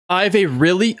I have a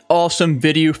really awesome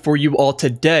video for you all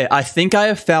today. I think I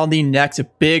have found the next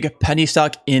big penny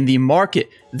stock in the market.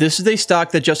 This is a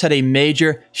stock that just had a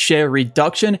major share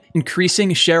reduction,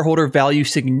 increasing shareholder value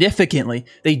significantly.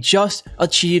 They just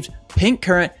achieved pink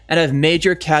current and have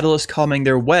major catalysts coming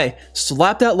their way.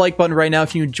 Slap that like button right now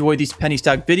if you enjoy these penny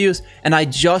stock videos. And I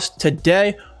just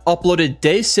today uploaded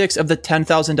day 6 of the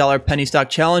 $10,000 penny stock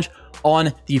challenge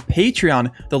on the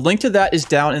Patreon. The link to that is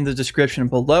down in the description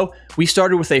below. We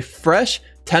started with a fresh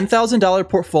 $10,000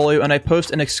 portfolio, and I post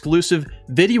an exclusive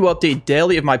video update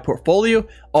daily of my portfolio,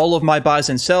 all of my buys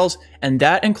and sells, and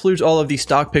that includes all of the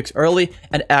stock picks early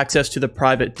and access to the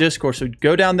private Discord. So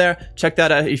go down there, check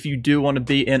that out if you do want to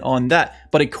be in on that.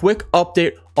 But a quick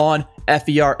update on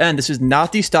FERN. This is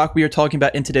not the stock we are talking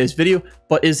about in today's video,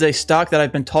 but is a stock that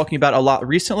I've been talking about a lot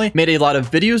recently, made a lot of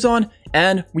videos on,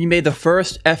 and we made the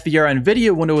first FERN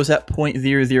video when it was at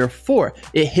 0.004.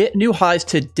 It hit new highs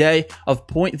today of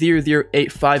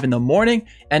 0.0085 in the morning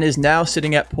and is now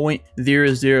sitting at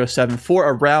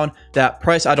 0.0074 around that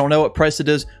price. I don't know what price it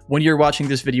is when you're watching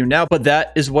this video now, but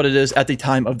that is what it is at the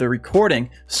time of the recording.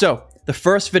 So the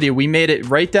first video, we made it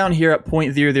right down here at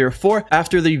 0.004.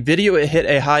 After the video, it hit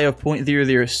a high of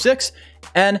 0.006.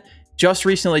 And just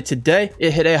recently today,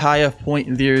 it hit a high of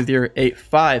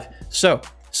 0.0085. So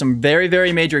some very,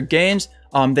 very major gains.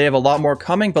 They have a lot more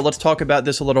coming, but let's talk about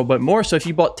this a little bit more. So if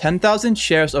you bought 10,000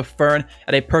 shares of FERN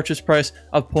at a purchase price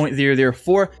of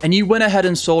 0.004, and you went ahead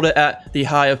and sold it at the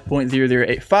high of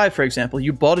 0.0085, for example,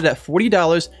 you bought it at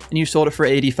 $40 and you sold it for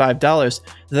 $85.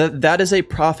 That is a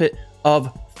profit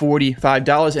of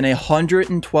 $45 and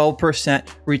 112%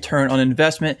 return on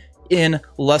investment in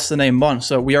less than a month.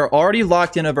 So we are already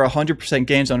locked in over 100%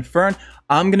 gains on FERN.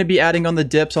 I'm going to be adding on the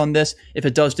dips on this if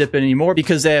it does dip anymore,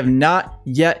 because they have not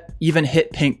yet even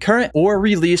hit pink current or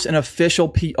released an official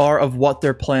PR of what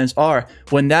their plans are.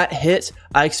 When that hits,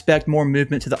 I expect more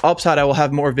movement to the upside. I will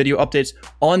have more video updates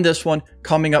on this one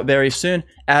coming up very soon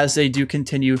as they do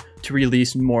continue to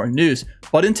release more news.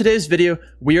 But in today's video,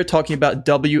 we are talking about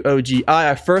WOGI.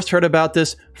 I first heard about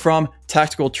this from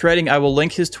Tactical Trading. I will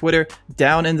link his Twitter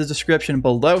down in the description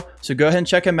below, so go ahead and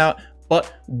check him out.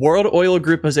 But World Oil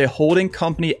Group is a holding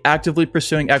company actively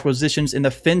pursuing acquisitions in the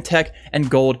fintech and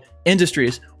gold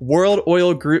industries. World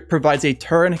Oil Group provides a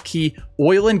turnkey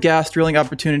oil and gas drilling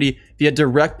opportunity via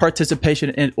direct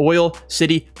participation in Oil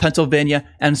City, Pennsylvania,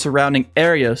 and surrounding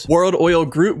areas. World Oil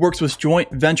Group works with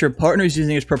joint venture partners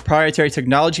using its proprietary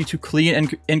technology to clean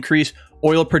and increase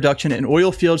oil production in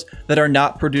oil fields that are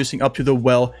not producing up to the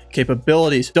well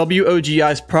capabilities.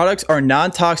 WOGI's products are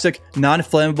non-toxic,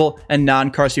 non-flammable, and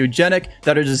non-carcinogenic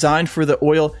that are designed for the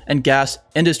oil and gas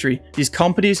industry. These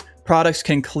companies' products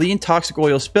can clean toxic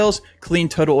oil spills, clean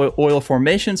total oil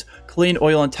formations, clean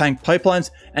oil and tank pipelines,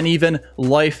 and even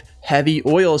life-heavy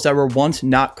oils that were once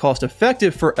not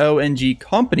cost-effective for O&G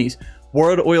companies.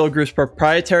 World Oil Group's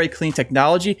proprietary clean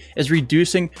technology is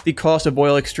reducing the cost of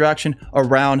oil extraction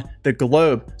around the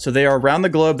globe. So they are around the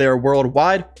globe, they are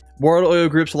worldwide. World Oil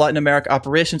Group's Latin America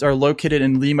operations are located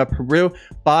in Lima, Peru,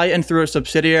 by and through a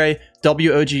subsidiary,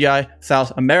 WOGI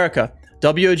South America.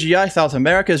 WOGI South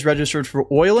America is registered for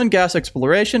oil and gas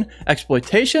exploration,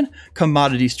 exploitation,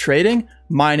 commodities trading,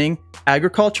 mining,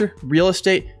 agriculture, real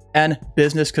estate, and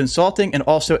business consulting, and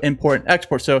also import and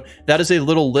export. So that is a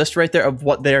little list right there of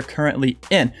what they are currently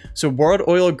in. So World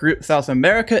Oil Group South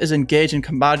America is engaged in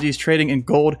commodities trading in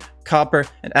gold, copper,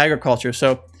 and agriculture.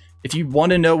 So if you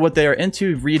want to know what they are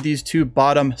into, read these two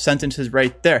bottom sentences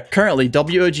right there. Currently,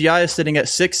 WOGI is sitting at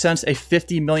 6 cents, a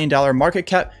 $50 million market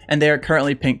cap, and they are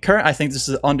currently pink current. I think this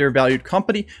is an undervalued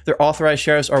company. Their authorized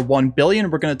shares are 1 billion.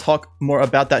 We're going to talk more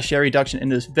about that share reduction in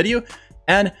this video.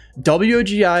 And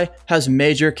WOGI has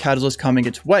major catalysts coming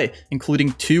its way,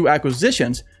 including 2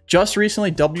 acquisitions. Just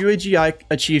recently, WOGI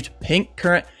achieved pink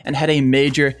current and had a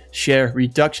major share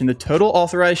reduction. The total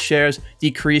authorized shares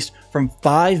decreased from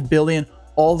 5 billion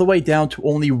all the way down to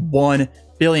only 1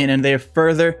 billion, and they have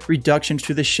further reductions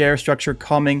to the share structure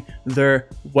coming their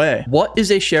way. What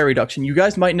is a share reduction? You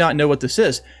guys might not know what this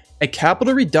is. A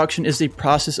capital reduction is the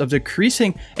process of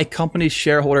decreasing a company's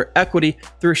shareholder equity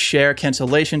through share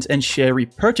cancellations and share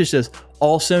repurchases,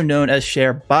 also known as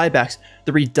share buybacks.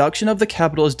 The reduction of the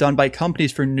capital is done by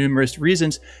companies for numerous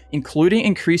reasons, including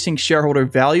increasing shareholder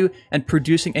value and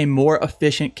producing a more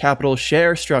efficient capital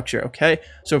share structure, okay?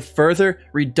 So further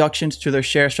reductions to their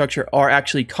share structure are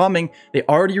actually coming. They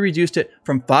already reduced it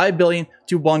from 5 billion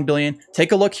to 1 billion.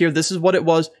 Take a look here. This is what it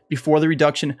was before the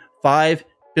reduction, 5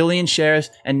 billion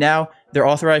shares, and now their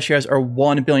authorized shares are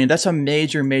 1 billion. That's a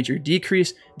major, major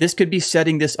decrease. This could be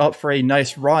setting this up for a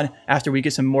nice run after we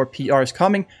get some more PRs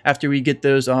coming, after we get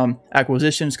those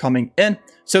acquisitions coming in.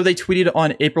 So they tweeted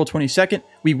on April 22nd,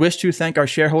 "We wish to thank our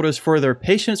shareholders for their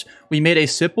patience. We made a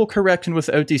simple correction with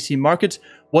the OTC markets,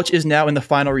 which is now in the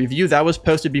final review." That was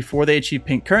posted before they achieved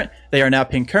pink current. They are now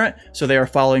pink current, so they are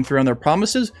following through on their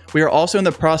promises. We are also in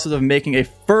the process of making a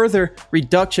further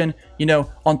reduction,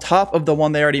 on top of the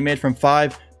one they already made from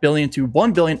 5 billion to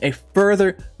 1 billion, a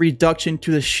further reduction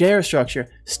to the share structure.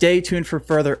 Stay tuned for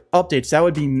further updates. That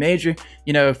would be major.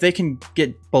 If they can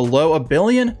get below 1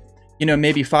 billion,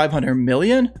 maybe 500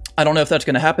 million. I don't know if that's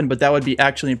going to happen, but that would be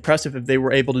actually impressive if they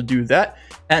were able to do that.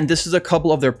 And this is a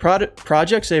couple of their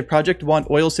projects. They have Project 1,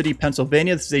 Oil City,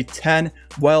 Pennsylvania. This is a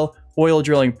 10-well oil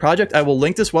drilling project. I will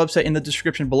link this website in the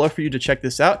description below for you to check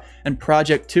this out. And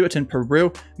Project 2, it's in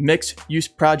Peru, mixed use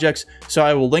projects. So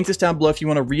I will link this down below if you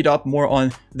want to read up more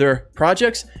on their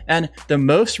projects and the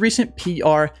most recent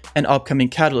PR and upcoming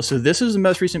catalyst. So this is the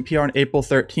most recent PR on April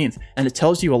 13th, and it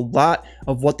tells you a lot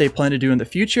of what they plan to do in the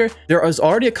future. There is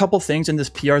already a couple things in this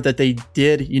PR that they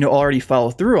did, already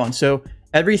follow through on. So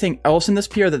everything else in this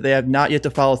PR that they have not yet to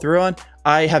follow through on,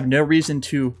 I have no reason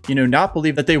to, not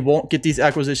believe that they won't get these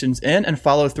acquisitions in and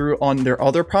follow through on their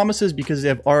other promises, because they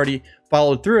have already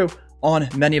followed through on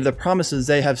many of the promises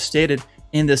they have stated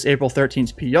in this April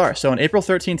 13th PR. So on April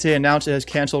 13th, they announced it has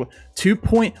canceled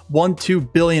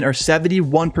 2.12 billion or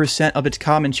 71% of its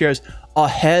common shares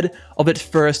ahead of its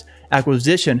first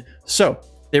acquisition. So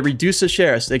they reduced the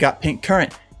shares. They got pink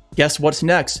current. Guess what's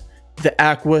next? The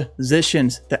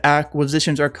acquisitions. The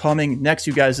acquisitions are coming next,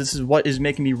 you guys. This is what is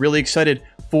making me really excited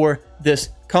for this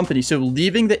company. So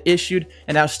leaving the issued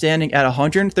and outstanding at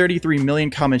 133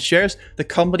 million common shares, the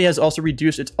company has also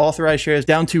reduced its authorized shares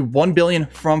down to 1 billion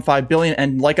from 5 billion.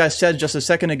 And like I said just a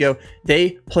second ago,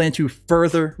 they plan to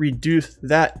further reduce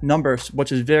that number,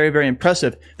 which is very, very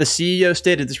impressive. The CEO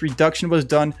stated this reduction was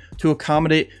done to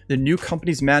accommodate the new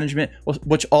company's management,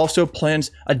 which also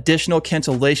plans additional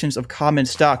cancellations of common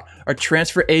stock. Our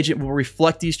transfer agent will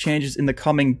reflect these changes in the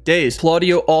coming days.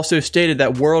 Claudio also stated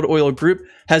that World Oil Group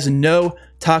has no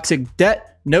toxic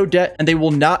debt, and they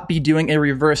will not be doing a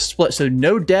reverse split. So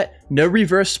no debt, no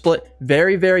reverse split,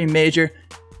 very, very major.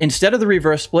 Instead of the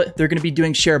reverse split, they're going to be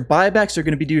doing share buybacks. They're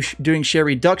going to be doing share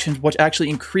reductions, which actually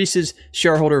increases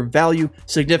shareholder value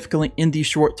significantly in the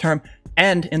short term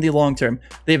and in the long term.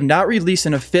 They have not released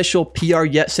an official PR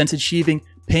yet since achieving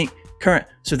pink current.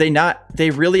 So they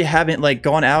really haven't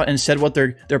gone out and said what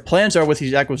their plans are with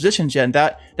these acquisitions yet. And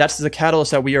that's the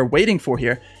catalyst that we are waiting for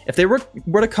here. If they were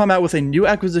to come out with a new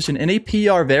acquisition in a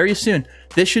PR very soon,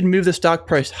 this should move the stock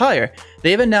price higher. They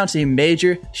have announced a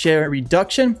major share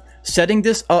reduction, setting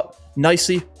this up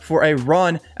nicely for a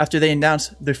run after they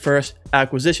announced the first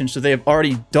acquisition. So they have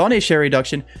already done a share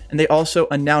reduction, and they also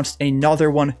announced another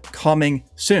one coming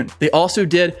soon. They also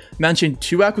did mention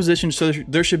 2 acquisitions, so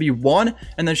there should be one,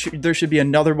 and then there should be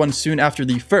another one soon after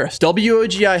the first.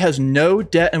 WOGI has no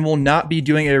debt and will not be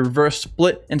doing a reverse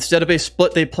split. Instead of a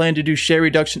split, they plan to do share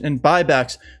reduction and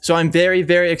buybacks. So I'm very,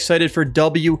 very excited for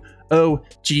WOGI.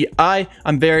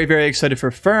 I'm very, very excited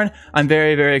for Fern. I'm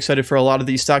very, very excited for a lot of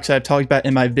these stocks I've talked about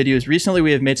in my videos recently.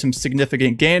 We have made some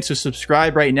significant gains, so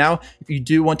subscribe right now if you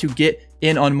do want to get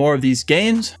in on more of these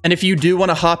gains. And if you do want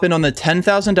to hop in on the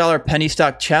 $10,000 penny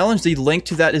stock challenge, the link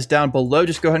to that is down below.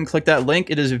 Just go ahead and click that link.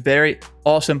 It is a very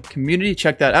awesome community.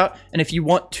 Check that out. And if you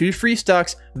want 2 free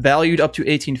stocks valued up to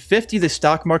 $18.50, the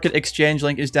stock market exchange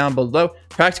link is down below.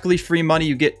 Practically free money.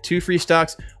 You get 2 free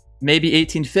stocks, maybe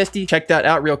 $18.50. Check that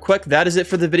out real quick. That is it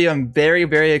for the video. I'm very,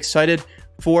 very excited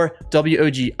for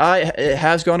WOGI. It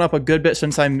has gone up a good bit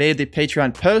since I made the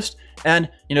Patreon post. And,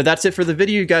 that's it for the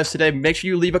video, you guys, today. Make sure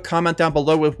you leave a comment down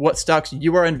below with what stocks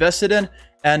you are invested in.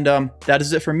 And that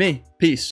is it for me. Peace.